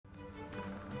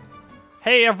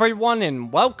Hey everyone,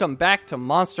 and welcome back to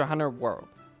Monster Hunter World.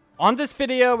 On this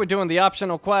video, we're doing the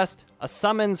optional quest, A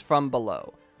Summons from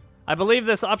Below. I believe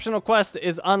this optional quest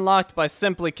is unlocked by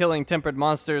simply killing tempered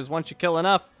monsters. Once you kill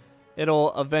enough,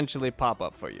 it'll eventually pop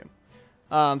up for you.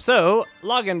 So,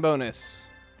 login bonus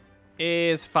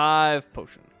is 5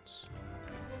 potions.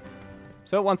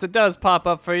 So once it does pop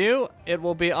up for you, it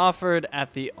will be offered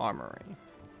at the armory.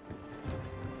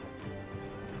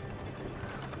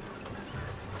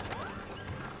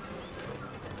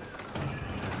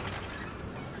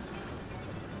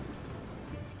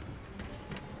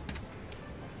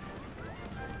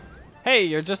 Hey,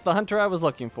 you're just the hunter I was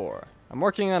looking for. I'm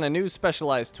working on a new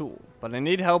specialized tool, but I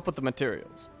need help with the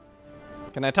materials.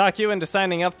 Can I talk you into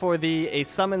signing up for the A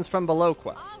Summons from Below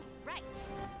quest? Right.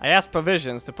 I asked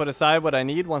provisions to put aside what I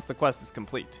need once the quest is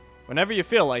complete. Whenever you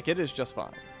feel like it is just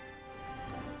fine.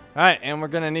 Alright, and we're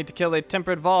gonna need to kill a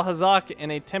tempered Valhazak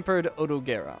and a tempered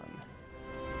Odogaron.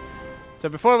 So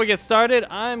before we get started,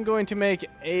 I'm going to make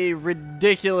a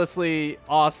ridiculously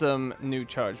awesome new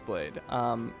charge blade.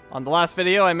 On the last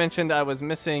video, I mentioned I was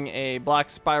missing a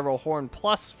Black Spiral Horn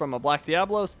Plus from a Black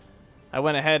Diablos. I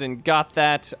went ahead and got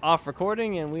that off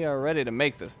recording, and we are ready to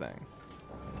make this thing.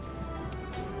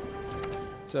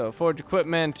 So, forge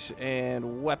equipment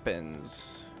and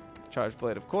weapons. Charge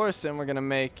blade, of course, and we're going to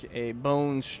make a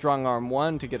Bone Strong Arm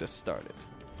 1 to get us started.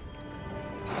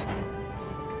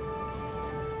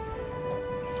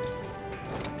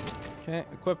 Okay,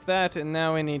 equip that, and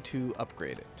now we need to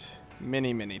upgrade it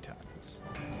many, many times.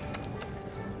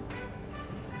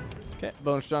 Okay,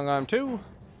 Bone Strong Arm 2.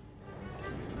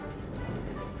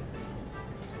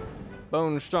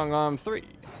 Bone Strong Arm 3.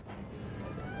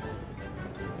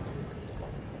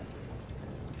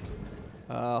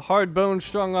 Hard Bone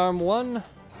Strong Arm 1.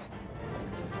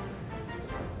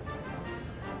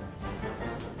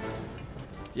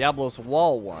 Diablos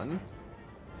Wall 1.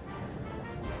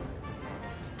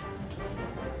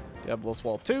 Diablos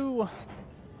Wall 2.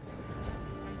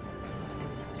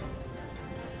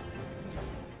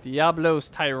 Diablos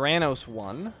Tyrannos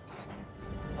 1.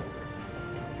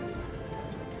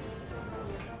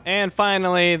 And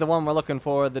finally, the one we're looking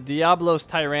for, the Diablos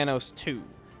Tyrannos 2.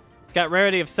 It's got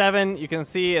rarity of 7. You can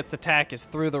see its attack is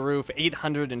through the roof,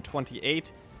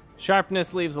 828.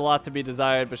 Sharpness leaves a lot to be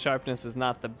desired, but sharpness is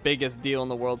not the biggest deal in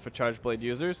the world for Charge Blade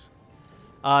users.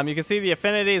 You can see the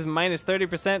affinity is minus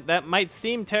 30%. That might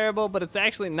seem terrible, but it's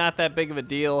actually not that big of a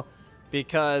deal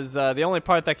because the only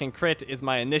part that can crit is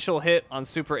my initial hit on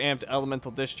Super Amped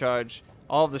Elemental Discharge.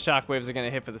 All of the shockwaves are going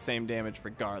to hit for the same damage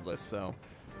regardless, so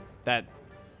that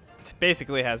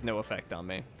basically has no effect on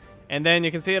me. And then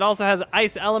you can see it also has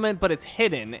Ice Element, but it's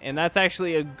hidden, and that's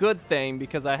actually a good thing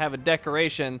because I have a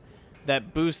decoration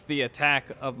that boosts the attack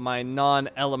of my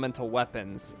non-elemental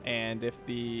weapons. And if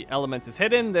the element is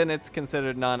hidden, then it's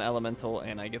considered non-elemental,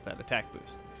 and I get that attack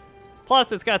boost.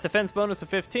 Plus, it's got defense bonus of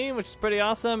 15, which is pretty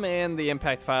awesome, and the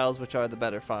impact files, which are the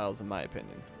better files in my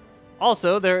opinion.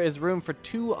 Also, there is room for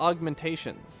 2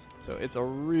 augmentations, so it's a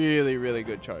really, really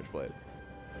good charge blade.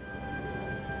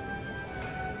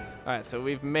 Alright, so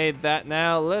we've made that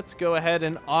now. Let's go ahead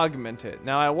and augment it.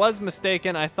 Now, I was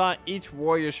mistaken. I thought each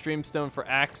Warrior Streamstone for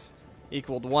Axe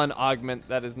equaled 1 augment.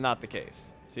 That is not the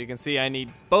case. So you can see I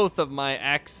need both of my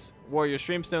Axe Warrior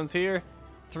Streamstones here,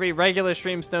 3 regular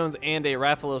Streamstones, and a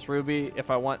Rathalos Ruby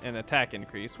if I want an attack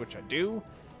increase, which I do.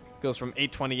 It goes from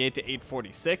 828 to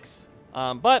 846.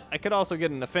 But I could also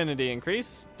get an affinity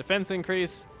increase, defense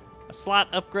increase, a slot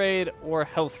upgrade, or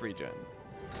health regen.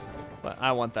 But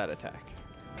I want that attack.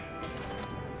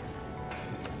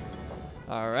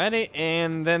 Alrighty,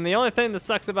 and then the only thing that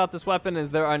sucks about this weapon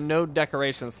is there are no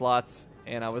decoration slots,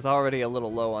 and I was already a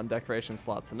little low on decoration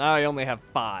slots, so now I only have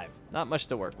 5. Not much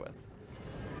to work with.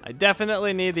 I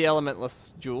definitely need the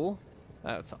Elementless Jewel.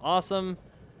 That's awesome.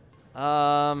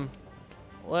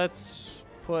 Let's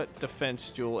put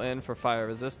Defense Jewel in for fire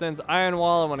resistance. Iron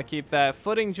Wall, I want to keep that.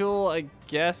 Footing Jewel, I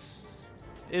guess,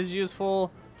 is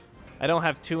useful. I don't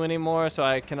have 2 anymore, so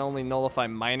I can only nullify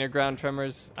minor ground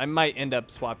tremors. I might end up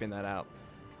swapping that out.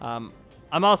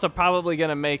 I'm also probably going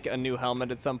to make a new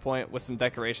helmet at some point with some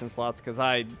decoration slots because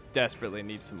I desperately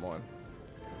need some more.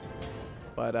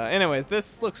 But anyways,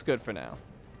 this looks good for now.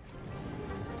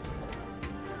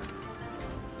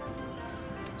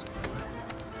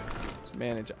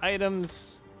 Manage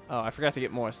items. Oh, I forgot to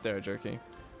get more Stero Jerky.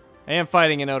 I am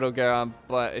fighting an Odogaron,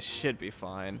 but it should be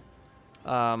fine.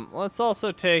 Let's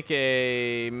also take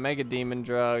a Mega Demon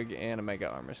Drug and a Mega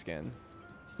Armor Skin.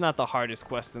 It's not the hardest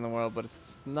quest in the world, but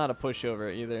it's not a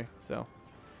pushover either, so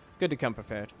good to come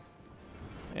prepared.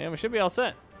 And we should be all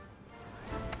set.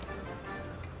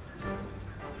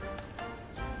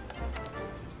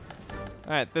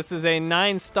 Alright, this is a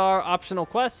 9-star optional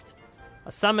quest.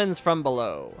 A summons from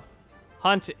below.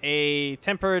 Hunt a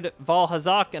tempered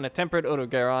Valhazak and a tempered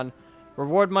Odogaron.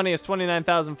 Reward money is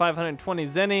 29,520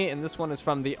 Zeni, and this one is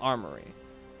from the Armory.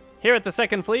 Here at the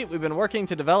Second Fleet, we've been working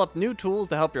to develop new tools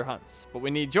to help your hunts, but we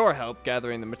need your help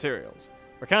gathering the materials.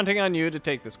 We're counting on you to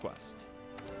take this quest.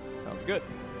 Sounds good.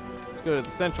 Let's go to the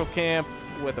central camp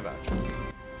with a voucher.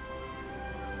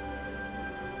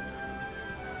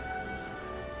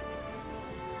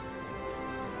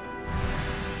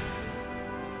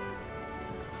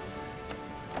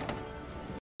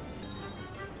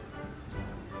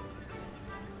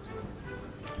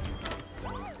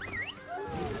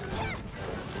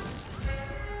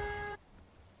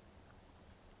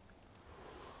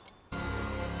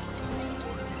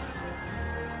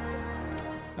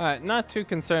 Alright, not too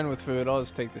concerned with food. I'll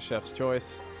just take the chef's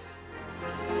choice.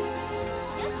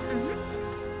 Yes.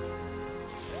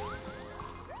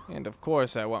 And of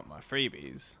course, I want my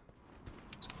freebies.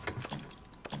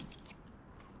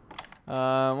 We'll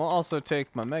also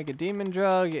take my Mega Demon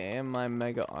Drug and my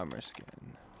Mega Armor Skin.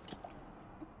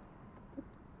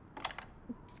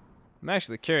 I'm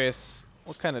actually curious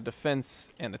what kind of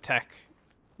defense and attack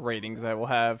ratings I will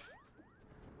have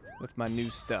with my new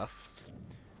stuff.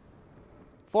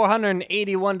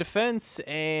 481 defense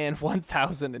and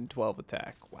 1,012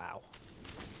 attack. Wow.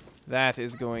 That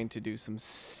is going to do some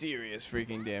serious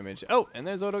freaking damage. Oh, and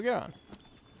there's Odogaron.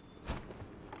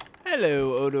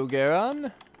 Hello,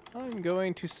 Odogaron. I'm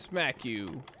going to smack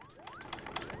you.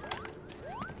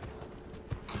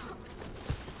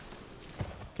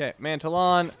 Okay, mantle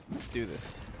on. Let's do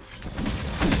this.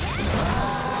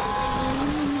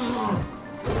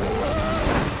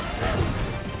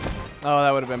 Oh,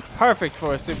 that would have been perfect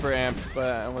for a super amp,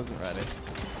 but I wasn't ready.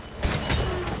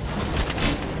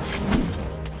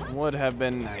 Would have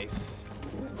been nice.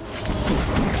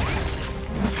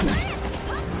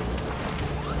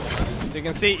 So you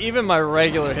can see, even my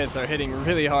regular hits are hitting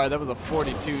really hard. That was a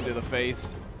 42 to the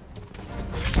face.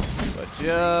 But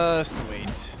just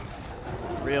wait.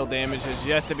 Real damage is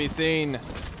yet to be seen.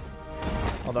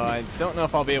 Although I don't know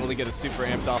if I'll be able to get a super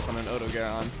amped off on an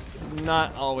Odogaron.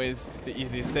 Not always the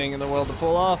easiest thing in the world to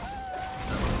pull off.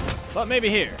 But maybe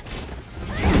here.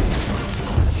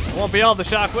 It won't be all the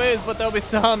shockwaves, but there'll be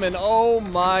some, and oh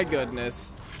my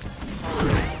goodness.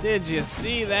 Did you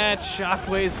see that?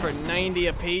 Shockwaves for 90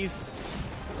 apiece?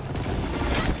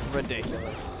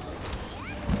 Ridiculous.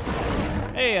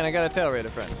 Hey, and I got a Tail Raider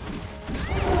friend.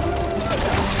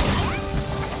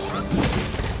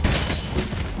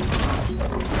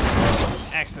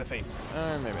 Axe to the face.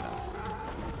 Or maybe not.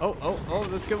 Oh,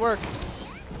 this could work.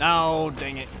 No,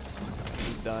 dang it.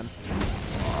 He's done.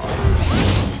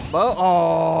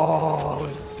 Oh, it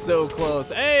was so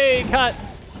close. Hey, cut.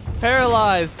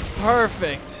 Paralyzed.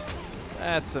 Perfect.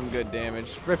 That's some good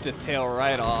damage. Ripped his tail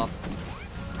right off.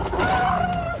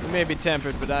 He may be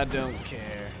tempered, but I don't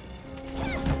care.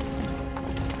 Right,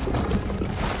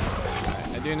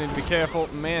 I do need to be careful.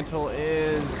 Mantle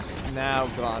is now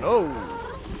gone. Oh,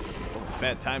 it's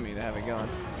bad timing to have it gone.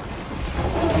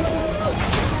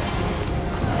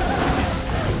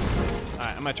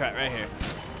 Alright, I'm gonna try it right here.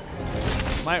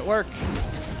 Might work.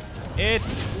 It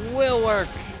will work.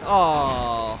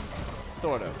 Oh,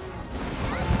 sort of.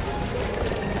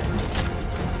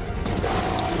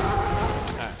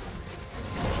 Alright.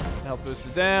 Health boost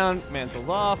is down. Mantle's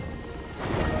off.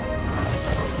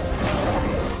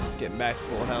 Just getting back to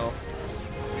full health.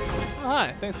 Oh,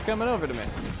 hi. Thanks for coming over to me.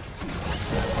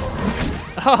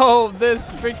 Oh, this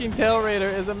freaking Tail Raider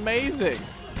is amazing.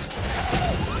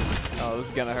 Oh, this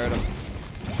is gonna hurt him.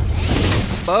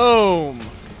 Boom.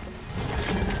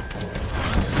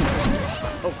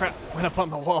 Oh crap, went up on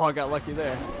the wall, I got lucky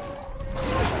there.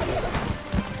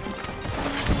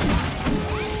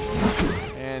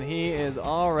 And he is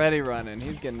already running.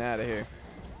 He's getting out of here.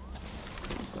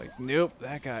 It's like, nope,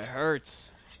 that guy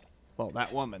hurts. Well,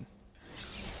 that woman.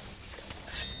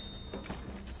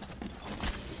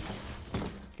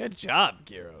 Good job,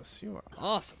 Gyros. You are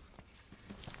awesome.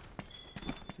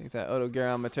 Take that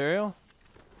Odogaron material.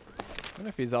 I wonder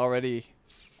if he's already...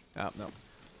 Oh, no.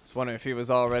 Just wondering if he was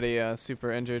already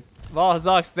super injured.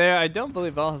 Valhazak's there. I don't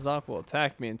believe Valhazak will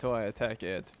attack me until I attack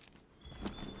it.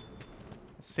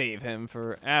 Save him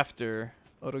for after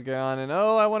Odogaron. And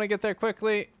oh, I want to get there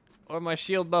quickly, or my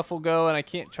shield buff will go and I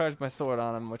can't charge my sword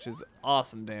on him, which is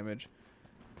awesome damage.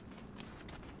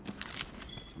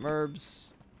 Some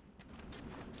herbs.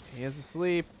 He is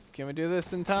asleep. Can we do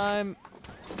this in time?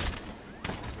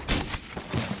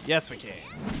 Yes, we can.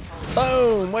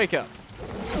 Boom! Wake up.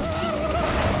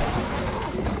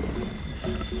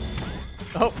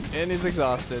 Oh, and he's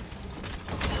exhausted.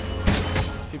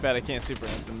 Too bad I can't super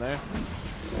amp them there.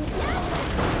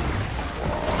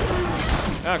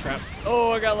 Oh crap.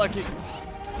 Oh, I got lucky.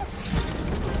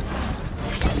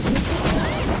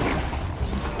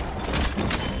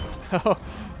 Oh,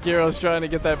 Gyro's trying to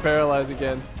get that paralyzed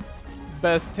again.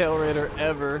 Best Tail Raider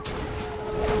ever.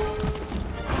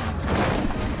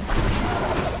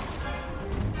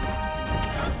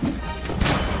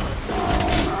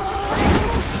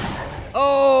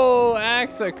 Oh,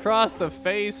 axe across the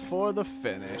face for the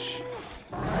finish.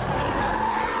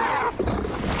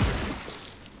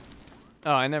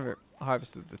 Oh, I never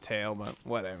harvested the tail, but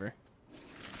whatever.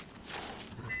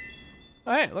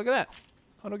 Oh, hey, look at that.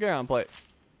 Autogaron plate.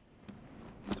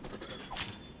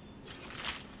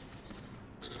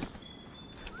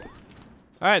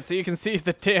 Alright, so you can see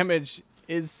the damage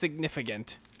is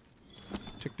significant.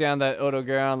 Took down that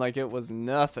Autogaron like it was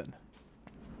nothing.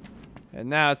 And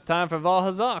now it's time for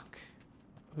Valhazak,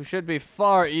 who should be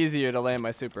far easier to land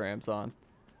my super amps on.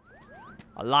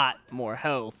 A lot more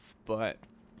health, but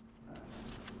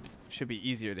should be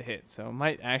easier to hit, so it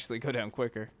might actually go down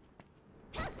quicker.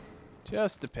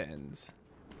 Just depends.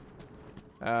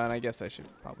 And I guess I should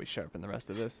probably sharpen the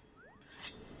rest of this.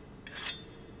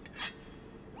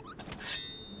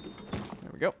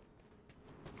 There we go.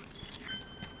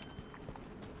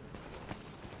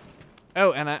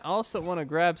 Oh, and I also want to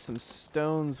grab some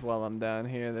stones while I'm down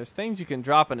here. There's things you can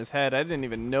drop on his head. I didn't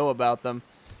even know about them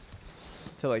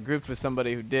until I grouped with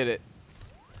somebody who did it.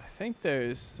 I think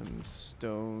there's some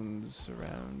stones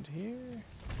around here.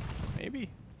 Maybe.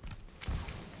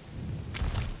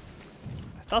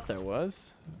 I thought there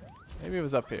was. Maybe it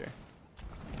was up here.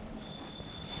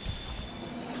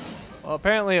 Well,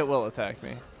 apparently it will attack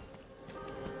me.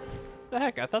 The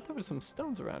heck, I thought there was some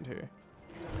stones around here.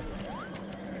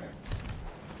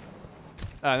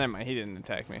 Oh, never mind, he didn't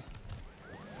attack me.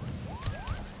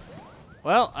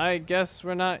 Well, I guess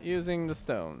we're not using the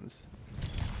stones.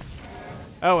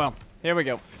 Oh well, here we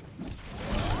go.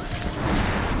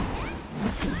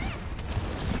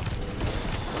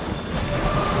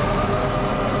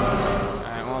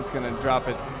 Alright, well it's gonna drop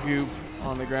its goop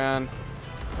on the ground.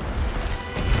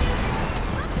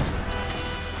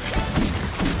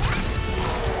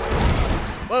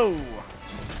 Whoa!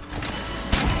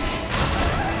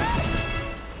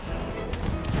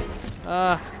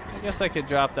 I guess I could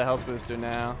drop the health booster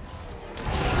now.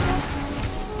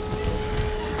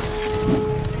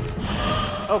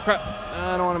 Oh crap,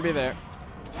 I don't want to be there.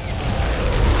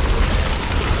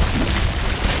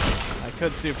 I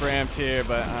could super amped here,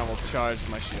 but I will charge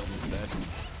my shield instead.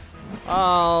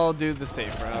 I'll do the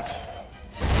safe route.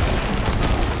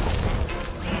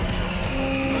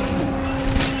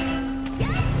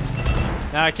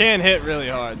 Now I can hit really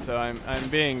hard, so I'm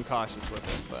being cautious with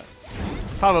it, but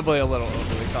probably a little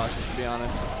overly cautious to be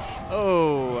honest.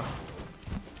 Oh,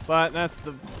 but that's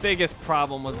the biggest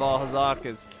problem with Valhazak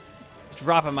is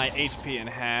dropping my HP in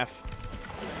half.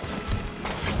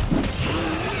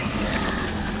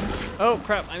 Oh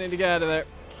crap, I need to get out of there.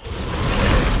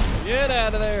 Get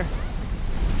out of there.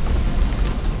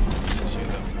 Choose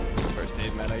a first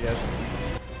aid med, I guess.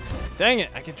 Dang it,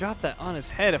 I could drop that on his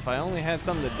head if I only had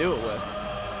something to do it with.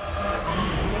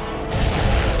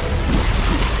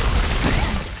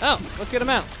 Oh, let's get him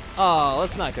out. Oh,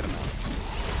 let's not get him out.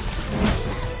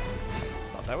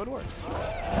 Thought that would work.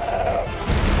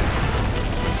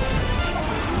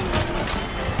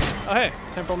 Oh, hey,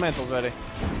 Temporal Mantle's ready.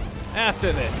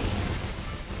 After this.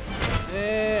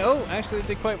 Oh, actually it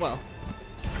did quite well.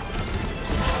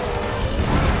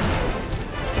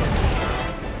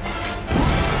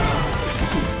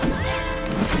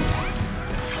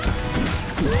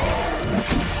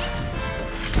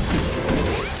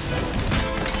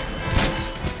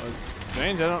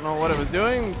 I don't know what it was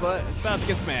doing, but it's about to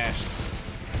get smashed.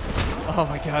 Oh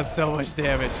my god, so much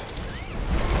damage.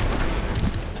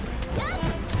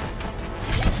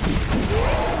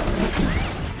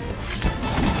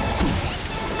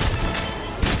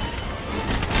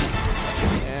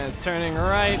 And it's turning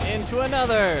right into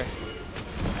another.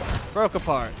 Broke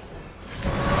apart.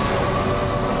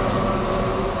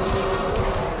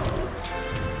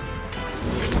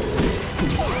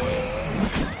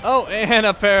 Oh, and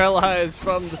a paralyze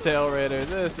from the Tail Raider.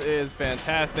 This is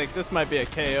fantastic. This might be a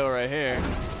KO right here.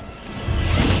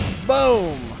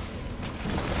 Boom!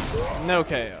 No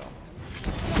KO.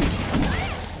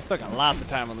 I still got lots of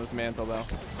time on this mantle, though.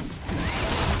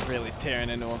 Really tearing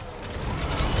into him.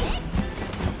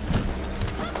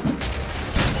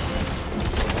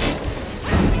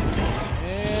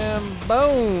 And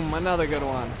boom! Another good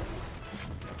one.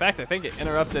 In fact, I think it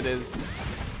interrupted his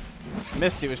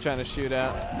mist he was trying to shoot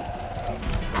out.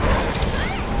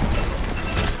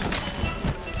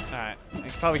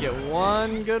 Probably get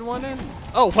one good one in.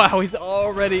 Oh, wow, he's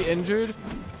already injured.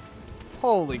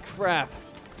 Holy crap.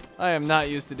 I am not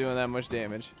used to doing that much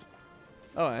damage.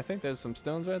 Oh, I think there's some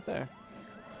stones right there.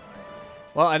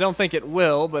 Well, I don't think it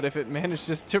will, but if it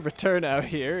manages to return out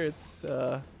here, it's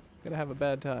gonna have a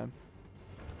bad time.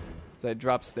 So I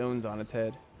drop stones on its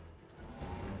head.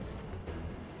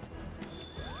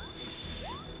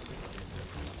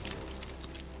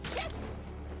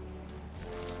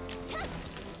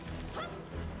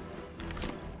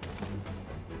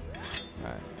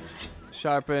 Alright.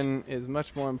 Sharpen is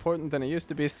much more important than it used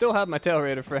to be. Still have my Tail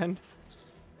Raider friend.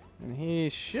 And he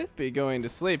should be going to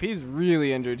sleep. He's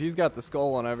really injured. He's got the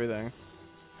skull and everything.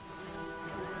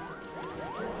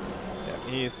 Yeah,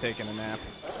 he's taking a nap.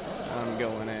 I'm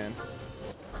going in.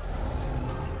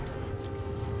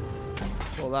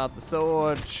 Pull out the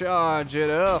sword, charge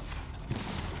it up.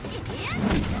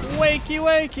 Wakey,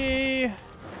 wakey.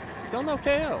 Still no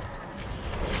KO.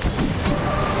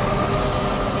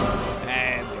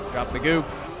 And he's gonna drop the goop.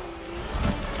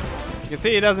 You can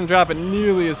see he doesn't drop it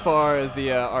nearly as far as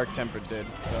the Arc Tempered did,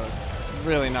 so it's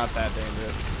really not that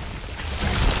dangerous.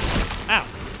 Ow!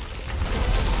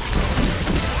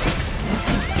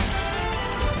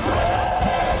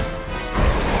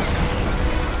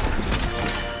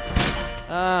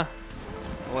 I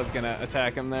was gonna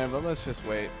attack him there, but let's just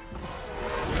wait.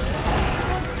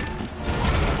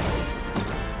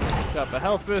 Drop a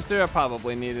health booster, I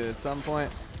probably need it at some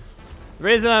point. The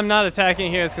reason I'm not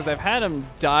attacking here is because I've had him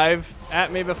dive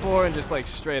at me before and just like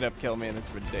straight up kill me, and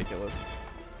it's ridiculous.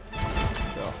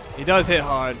 So he does hit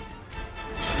hard.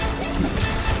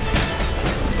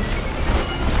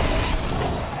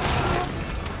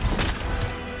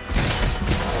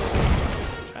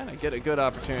 Trying to get a good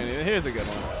opportunity. Here's a good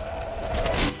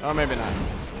one. Or maybe not.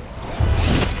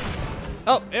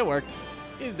 Oh, it worked.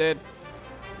 He's dead.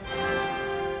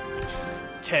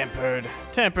 Tempered.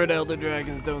 Tempered Elder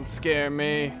Dragons don't scare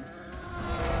me.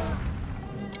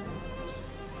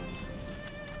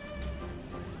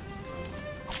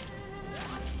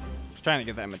 Trying to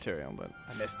get that material, but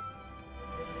I missed it.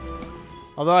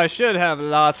 Although I should have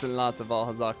lots and lots of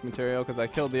Valhazak material because I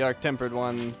killed the Arc Tempered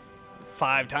one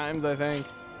 5 times, I think.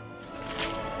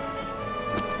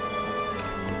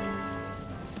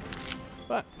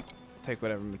 But I'll take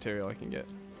whatever material I can get.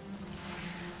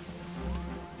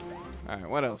 Alright,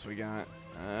 what else we got?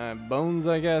 Bones,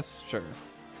 I guess? Sure.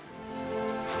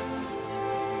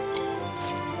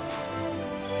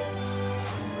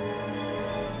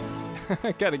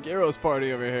 Got a Gyros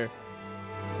party over here.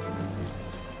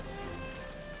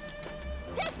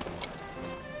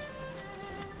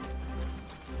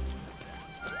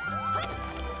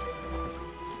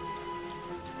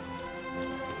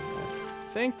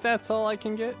 I think that's all I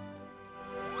can get.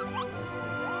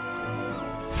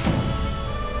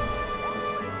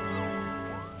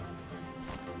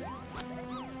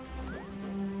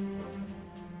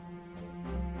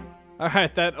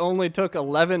 Alright, that only took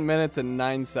 11 minutes and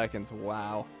 9 seconds.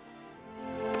 Wow.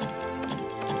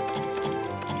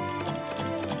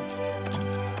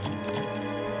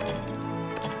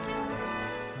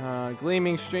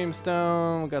 Gleaming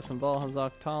Streamstone. We got some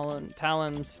Valhazak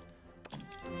talons.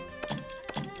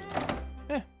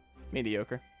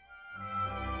 Mediocre.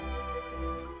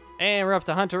 And we're up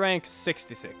to Hunter rank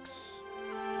 66.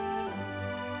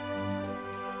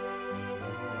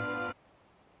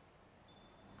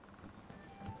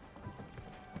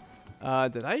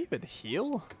 Did I even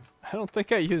heal? I don't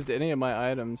think I used any of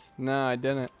my items. No, I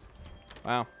didn't.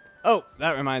 Wow. Oh,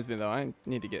 that reminds me though. I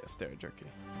need to get a Stera Jerky.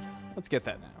 Let's get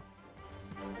that now.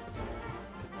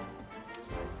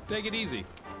 Take it easy.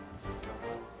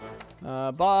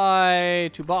 Buy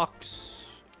 2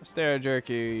 box. Stera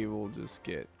Jerky, we'll just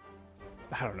get,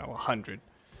 I don't know, 100.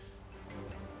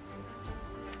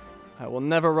 I will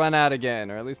never run out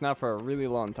again, or at least not for a really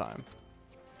long time.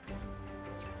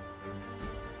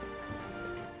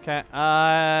 Okay,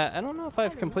 I don't know if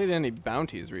I've completed any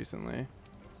bounties recently.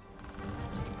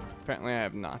 Apparently I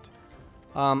have not.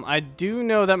 I do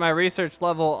know that my research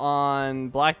level on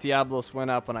Black Diablos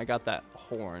went up when I got that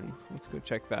horn. So let's go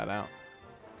check that out.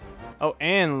 Oh,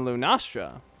 and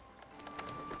Lunastra.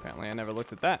 Apparently I never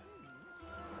looked at that.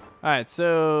 Alright,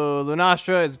 so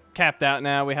Lunastra is capped out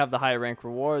now. We have the high rank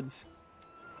rewards.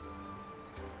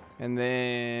 And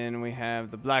then we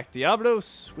have the Black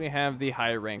Diablos. We have the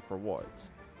high rank rewards.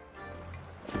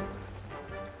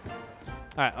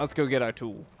 Alright, let's go get our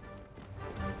tool.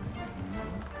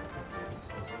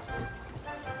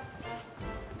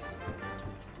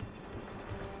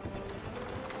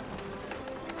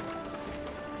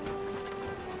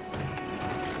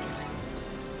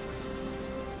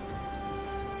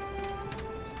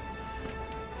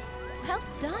 Well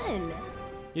done.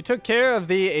 You took care of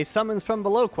the A Summons from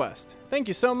Below quest. Thank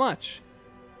you so much.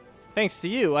 Thanks to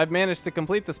you, I've managed to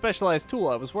complete the specialized tool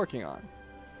I was working on.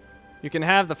 You can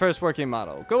have the first working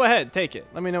model. Go ahead, take it.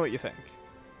 Let me know what you think.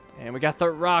 And we got the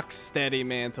Rock Steady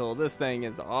mantle. This thing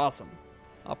is awesome.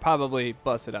 I'll probably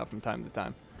bust it out from time to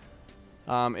time.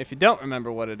 If you don't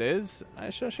remember what it is,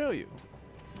 I shall show you.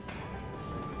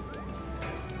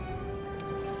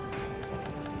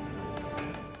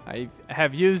 I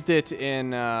have used it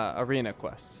in arena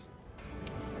quests.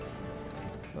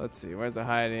 So let's see, where's it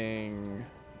hiding?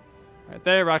 Right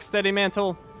there, Rock Steady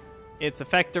mantle. Its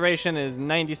effect duration is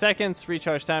 90 seconds,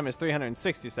 recharge time is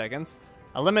 360 seconds.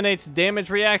 Eliminates damage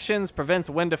reactions, prevents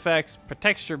wind effects,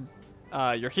 protects your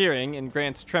hearing, and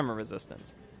grants tremor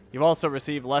resistance. You also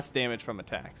receive less damage from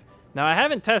attacks. Now, I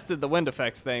haven't tested the wind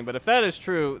effects thing, but if that is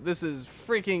true, this is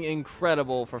freaking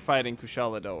incredible for fighting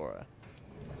Kushala Daora.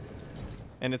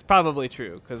 And it's probably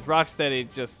true, because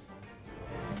Rocksteady just,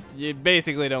 you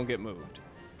basically don't get moved.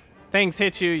 Things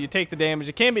hit you, you take the damage.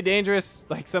 It can be dangerous,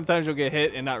 like sometimes you'll get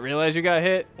hit and not realize you got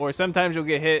hit, or sometimes you'll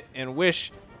get hit and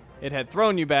wish it had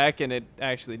thrown you back and it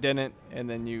actually didn't, and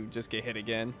then you just get hit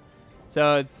again.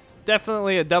 So it's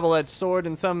definitely a double-edged sword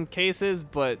in some cases,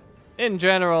 but in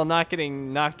general, not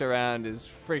getting knocked around is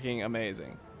freaking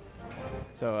amazing.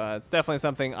 So it's definitely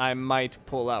something I might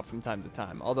pull out from time to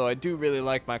time. Although I do really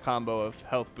like my combo of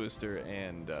Health Booster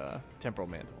and Temporal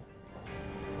Mantle.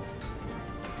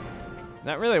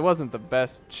 That really wasn't the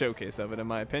best showcase of it in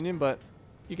my opinion, but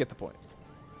you get the point.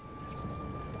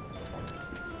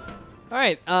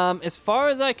 Alright, as far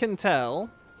as I can tell,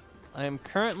 I am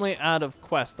currently out of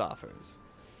quest offers.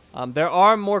 There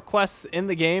are more quests in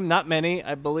the game, not many.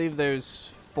 I believe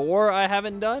there's 4 I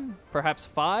haven't done, perhaps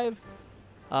 5.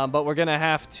 But we're going to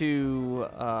have to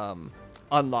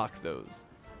unlock those.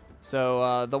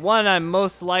 So the one I'm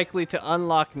most likely to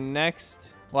unlock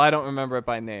next, well, I don't remember it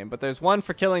by name, but there's one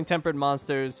for killing tempered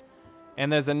monsters, and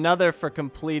there's another for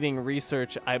completing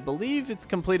research. I believe it's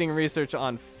completing research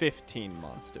on 15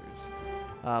 monsters.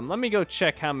 Let me go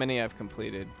check how many I've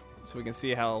completed so we can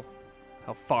see how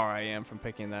far I am from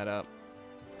picking that up.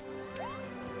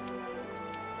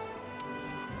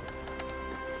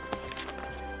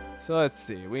 So let's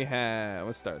see,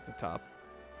 let's start at the top.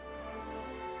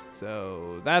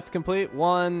 So that's complete.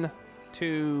 1,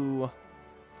 2,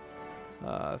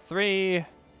 3,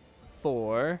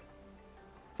 4,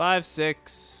 5,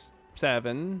 6,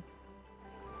 7.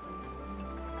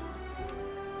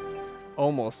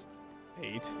 Almost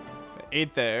 8.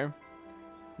 8 there.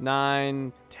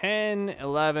 9, 10,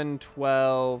 11,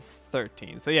 12,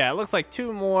 13. So yeah, it looks like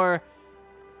 2 more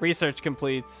research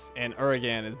completes, and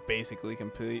Uragan is basically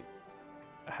complete.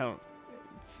 It's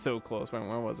so close. Where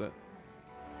was it?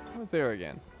 Where's the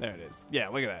Uragan? There it is. Yeah,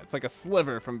 look at that. It's like a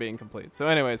sliver from being complete. So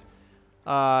anyways,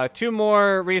 2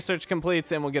 more research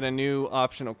completes, and we'll get a new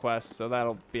optional quest. So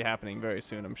that'll be happening very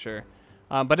soon, I'm sure.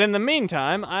 But in the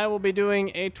meantime, I will be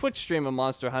doing a Twitch stream of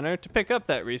Monster Hunter to pick up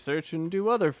that research and do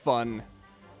other fun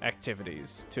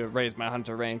activities to raise my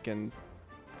hunter rank and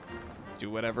do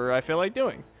whatever I feel like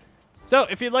doing. So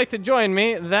if you'd like to join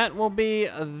me, that will be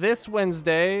this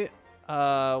Wednesday.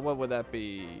 What would that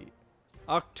be?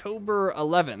 October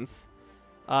 11th.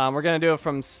 We're going to do it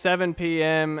from 7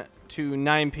 p.m. to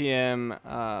 9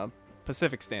 p.m.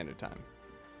 Pacific Standard Time.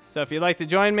 So if you'd like to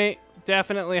join me,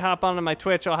 definitely hop onto my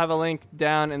Twitch. I'll have a link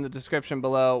down in the description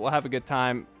below. We'll have a good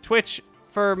time. Twitch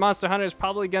for Monster Hunter is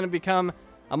probably going to become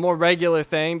a more regular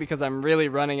thing because I'm really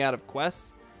running out of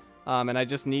quests. And I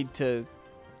just need to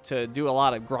do a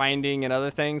lot of grinding and other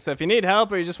things. So if you need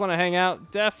help or you just want to hang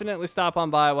out, definitely stop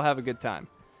on by. We'll have a good time.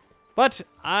 But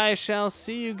I shall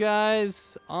see you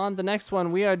guys on the next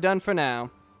one. We are done for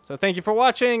now. So thank you for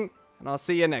watching, and I'll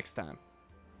see you next time.